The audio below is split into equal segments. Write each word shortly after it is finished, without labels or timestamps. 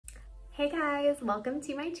Hey guys, welcome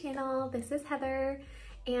to my channel. This is Heather,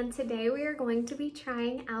 and today we are going to be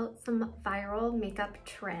trying out some viral makeup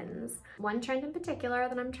trends. One trend in particular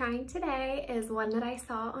that I'm trying today is one that I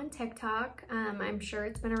saw on TikTok. I'm sure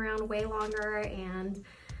it's been around way longer and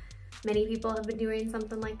many people have been doing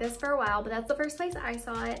something like this for a while, but that's the first place I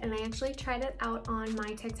saw it, and I actually tried it out on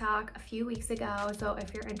my TikTok a few weeks ago, so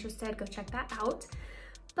if you're interested, go check that out.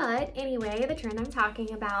 But anyway, the trend I'm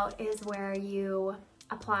talking about is where you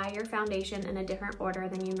apply your foundation in a different order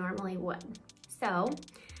than you normally would. So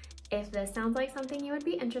if this sounds like something you would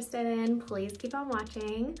be interested in, please keep on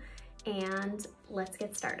watching and let's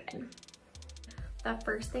get started. The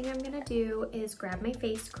first thing I'm gonna do is grab my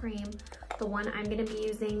face cream. The one I'm gonna be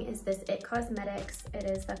using is this IT Cosmetics. It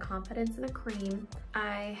is the Confidence in a Cream.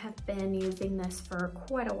 I have been using this for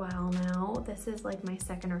quite a while now. This is like my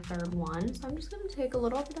second or third one. So I'm just gonna take a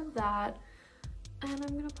little bit of that and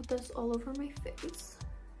I'm gonna put this all over my face.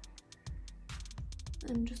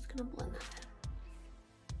 I'm just gonna blend that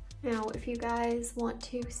in. Now, if you guys want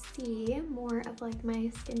to see more of like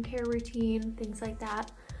my skincare routine, things like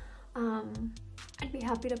that, I'd be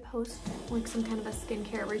happy to post like some kind of a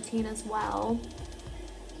skincare routine as well.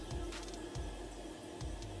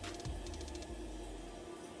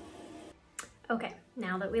 Okay,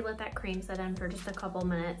 now that we let that cream set in for just a couple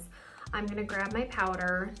minutes, I'm gonna grab my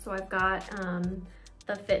powder. So I've got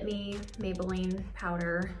the Fit Me Maybelline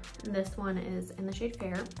powder. This one is in the shade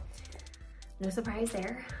Fair. No surprise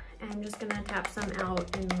there. I'm just gonna tap some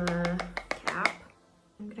out in the cap.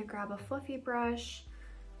 I'm gonna grab a fluffy brush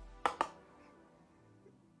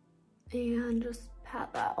and just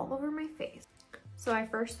pat that all over my face. So I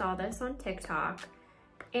first saw this on TikTok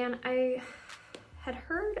and I had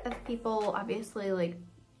heard of people, obviously, like,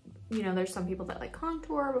 you know, there's some people that like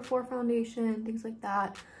contour before foundation, things like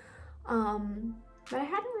that. But I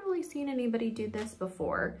hadn't really seen anybody do this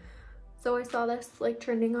before. So I saw this like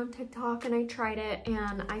trending on TikTok and I tried it,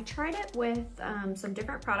 and I tried it with some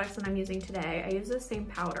different products than I'm using today. I use the same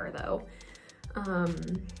powder though.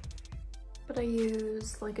 But I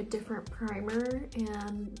use like a different primer,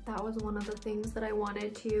 and that was one of the things that I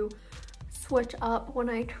wanted to switch up when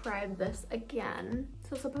I tried this again.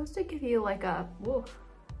 So it's supposed to give you like a, whoa,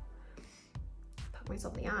 poke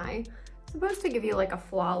myself in the eye. It's supposed to give you like a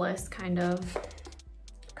flawless kind of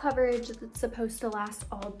coverage that's supposed to last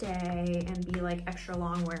all day and be like extra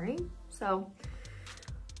long wearing. So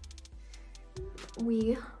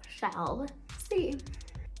we shall see.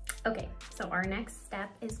 Okay, so our next step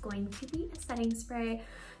is going to be a setting spray.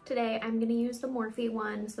 Today I'm gonna use the Morphe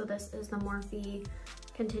one. So this is the Morphe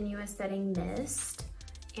Continuous Setting Mist.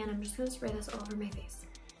 And I'm just gonna spray this all over my face.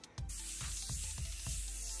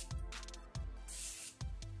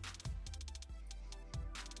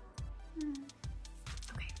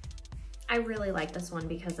 Okay, I really like this one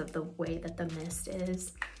because of the way that the mist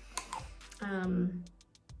is. I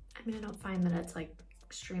mean, I don't find that it's like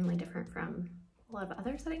extremely different from a lot of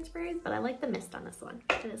other setting sprays, but I like the mist on this one.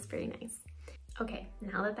 It is pretty nice. Okay,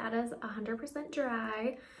 now that that is 100%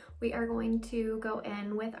 dry, we are going to go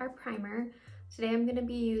in with our primer. Today I'm going to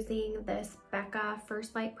be using this Becca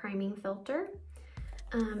First Light Priming Filter.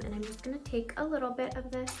 And I'm just going to take a little bit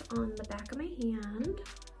of this on the back of my hand.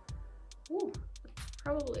 Ooh, that's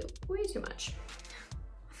probably way too much.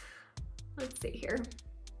 Let's see here.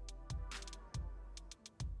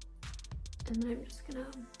 And then I'm just going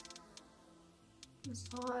to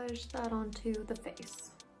massage that onto the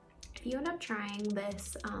face. If you end up trying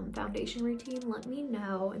this foundation routine, let me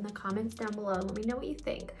know in the comments down below. Let me know what you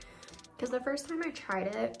think. Because the first time I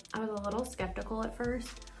tried it, I was a little skeptical at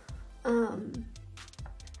first.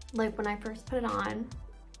 Like when I first put it on,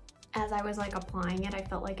 as I was like applying it, I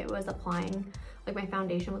felt like it was applying, like my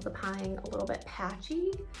foundation was applying a little bit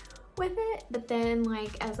patchy with it. But then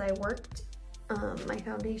like as I worked my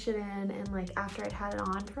foundation in, and like after I'd had it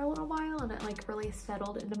on for a little while and it like really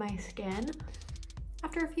settled into my skin,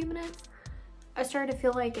 after a few minutes, I started to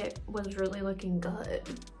feel like it was really looking good.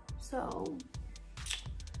 So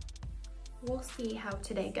we'll see how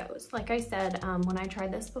today goes. Like I said, when I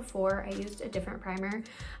tried this before, I used a different primer.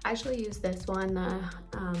 I actually used this one, the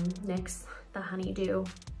NYX, the Honeydew,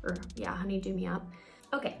 or yeah, Honeydew Me Up.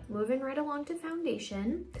 Okay, moving right along to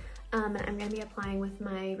foundation. And I'm gonna be applying with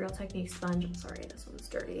my Real Technique sponge. I'm sorry, this one's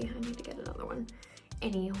dirty. I need to get another one.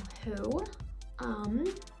 Anywho,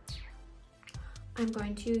 I'm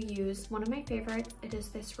going to use one of my favorites. It is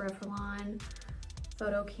this Revlon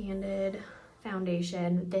Photo Candid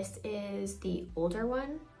foundation. This is the older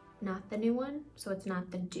one, not the new one. So it's not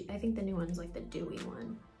the, I think the new one's like the dewy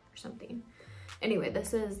one or something. Anyway,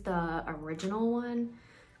 this is the original one.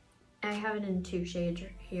 I have it in 2 shades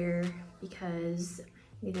here because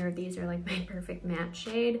neither of these are like my perfect matte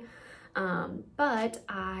shade. But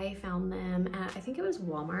I found them at, I think it was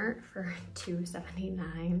Walmart for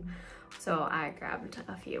 $2.79. So I grabbed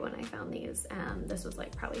a few when I found these. This was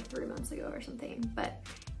like probably 3 months ago or something. But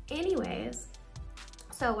anyways,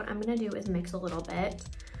 so what I'm gonna do is mix a little bit.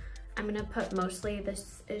 I'm gonna put mostly,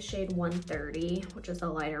 this is shade 130, which is the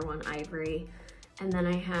lighter one, Ivory. And then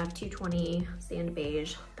I have 220 Sand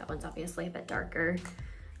Beige. That one's obviously a bit darker.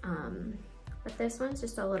 But this one's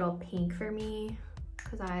just a little pink for me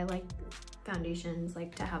because I like foundations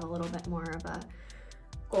like to have a little bit more of a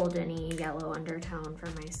golden-y yellow undertone for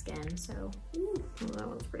my skin. So, ooh, that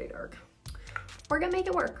one's pretty dark. We're gonna make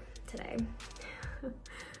it work today.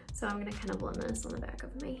 So I'm gonna kind of blend this on the back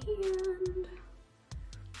of my hand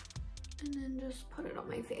and then just put it on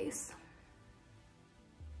my face.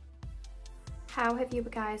 How have you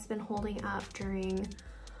guys been holding up during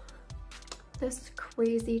this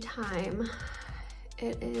crazy time?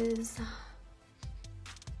 It is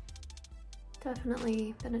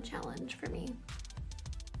definitely been a challenge for me.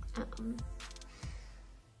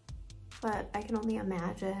 But I can only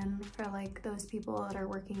imagine for like those people that are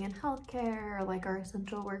working in healthcare or like our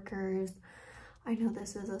essential workers. I know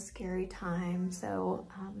this is a scary time, so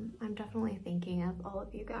I'm definitely thinking of all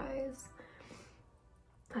of you guys.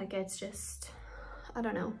 Like it's just, I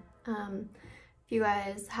don't know. If you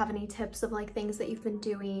guys have any tips of like things that you've been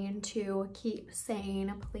doing to keep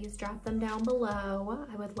sane, please drop them down below.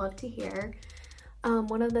 I would love to hear.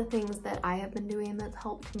 One of the things that I have been doing that's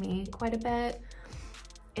helped me quite a bit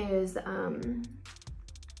is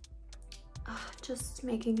just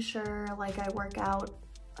making sure like I work out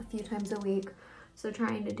a few times a week. So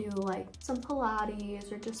trying to do like some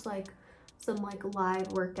Pilates or just like some like live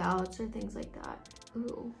workouts or things like that.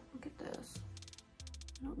 Ooh, look at this.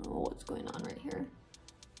 I don't know what's going on right here.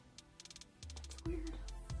 That's weird.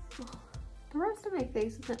 Oh, the rest of my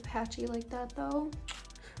face isn't patchy like that though.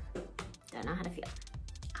 Don't know how to feel.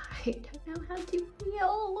 I don't know how to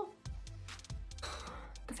feel.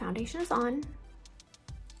 The foundation is on.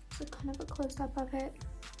 So kind of a close-up of it.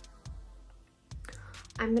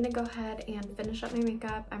 I'm gonna go ahead and finish up my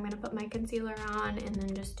makeup. I'm gonna put my concealer on and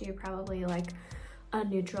then just do probably like a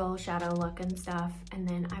neutral shadow look and stuff. And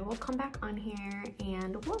then I will come back on here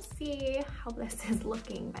and we'll see how this is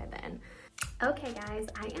looking by then. Okay guys,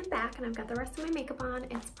 I am back and I've got the rest of my makeup on.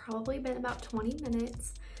 It's probably been about 20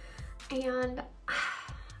 minutes and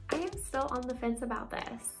I am still on the fence about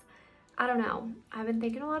this. I don't know. I've been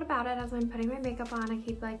thinking a lot about it as I'm putting my makeup on. I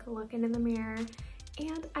keep like looking in the mirror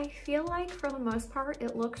and I feel like for the most part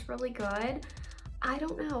it looks really good. I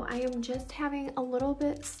don't know. I am just having a little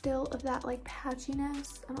bit still of that like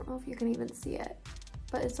patchiness. I don't know if you can even see it,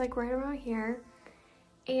 but it's like right around here.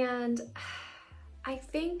 And I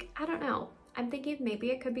think, I don't know. I'm thinking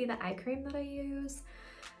maybe it could be the eye cream that I use,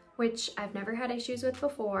 which I've never had issues with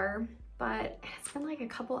before, but it's been like a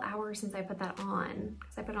couple hours since I put that on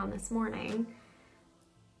because I put it on this morning.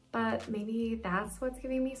 But maybe that's what's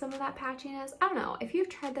giving me some of that patchiness. I don't know. If you've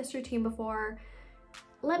tried this routine before,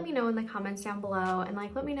 let me know in the comments down below and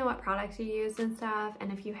like let me know what products you used and stuff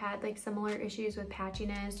and if you had like similar issues with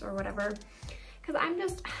patchiness or whatever. Because I'm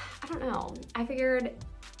just, I don't know. I figured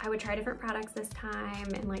I would try different products this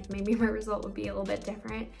time and like maybe my result would be a little bit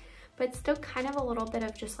different, but still kind of a little bit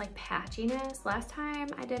of just like patchiness. Last time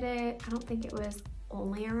I did it, I don't think it was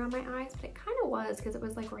only around my eyes, but it kind of was because it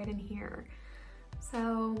was like right in here.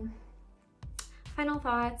 So final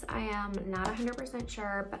thoughts, I am not 100%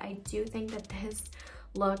 sure, but I do think that this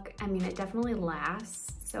look, I mean, it definitely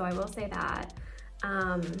lasts, so I will say that.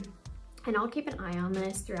 And I'll keep an eye on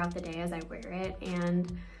this throughout the day as I wear it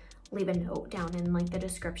and leave a note down in like the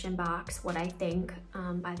description box what I think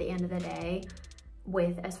by the end of the day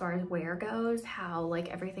with as far as wear goes, how like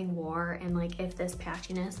everything wore and like if this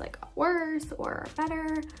patchiness like got worse or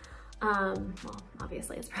better. Well,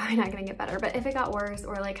 obviously it's probably not gonna get better, but if it got worse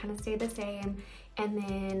or like kind of stayed the same, and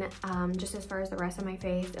then just as far as the rest of my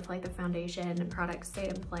face, if like the foundation and products stayed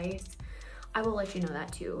in place, I will let you know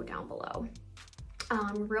that too down below.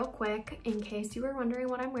 Real quick, in case you were wondering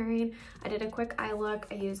what I'm wearing, I did a quick eye look.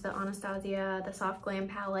 I used the Anastasia, the Soft Glam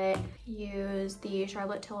palette, used the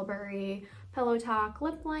Charlotte Tilbury Pillow Talk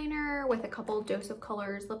lip liner with a couple Dose of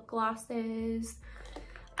Colors lip glosses.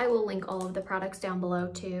 I will link all of the products down below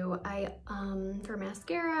too. For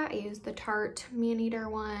mascara, I used the Tarte Maneater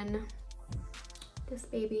one. This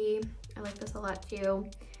baby, I like this a lot too.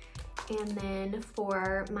 And then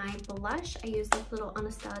for my blush, I used this little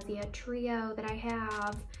Anastasia trio that I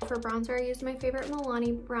have. For bronzer, I used my favorite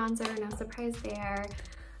Milani bronzer, no surprise there.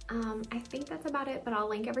 I think that's about it, but I'll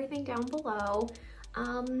link everything down below.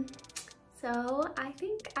 So I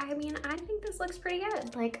think this looks pretty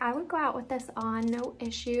good. Like, I would go out with this on, no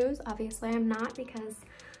issues. Obviously I'm not, because,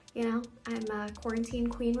 you know, I'm a quarantine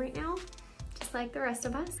queen right now, just like the rest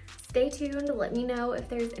of us. Stay tuned. Let me know if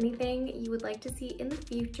there's anything you would like to see in the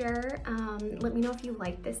future. Let me know if you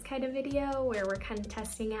like this kind of video where we're kind of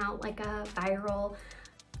testing out like a viral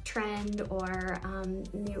trend or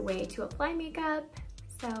new way to apply makeup.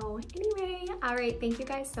 So anyway, all right, thank you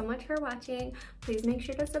guys so much for watching. Please make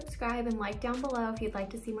sure to subscribe and like down below if you'd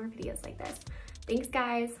like to see more videos like this. Thanks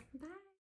guys. Bye.